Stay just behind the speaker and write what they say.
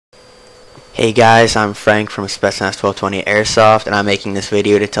Hey guys, I'm Frank from Specialist 1220 Airsoft, and I'm making this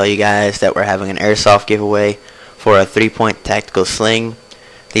video to tell you guys that we're having an Airsoft giveaway for a 3-point tactical sling.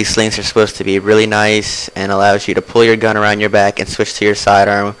 These slings are supposed to be really nice and allows you to pull your gun around your back and switch to your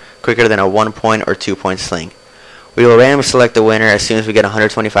sidearm quicker than a 1-point or 2-point sling. We will randomly select the winner as soon as we get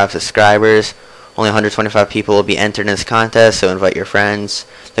 125 subscribers. Only 125 people will be entered in this contest, so invite your friends.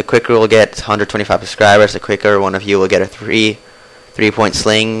 The quicker we'll get 125 subscribers, the quicker one of you will get a three-point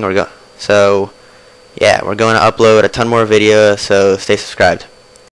sling. So, yeah, we're going to upload a ton more videos, so stay subscribed.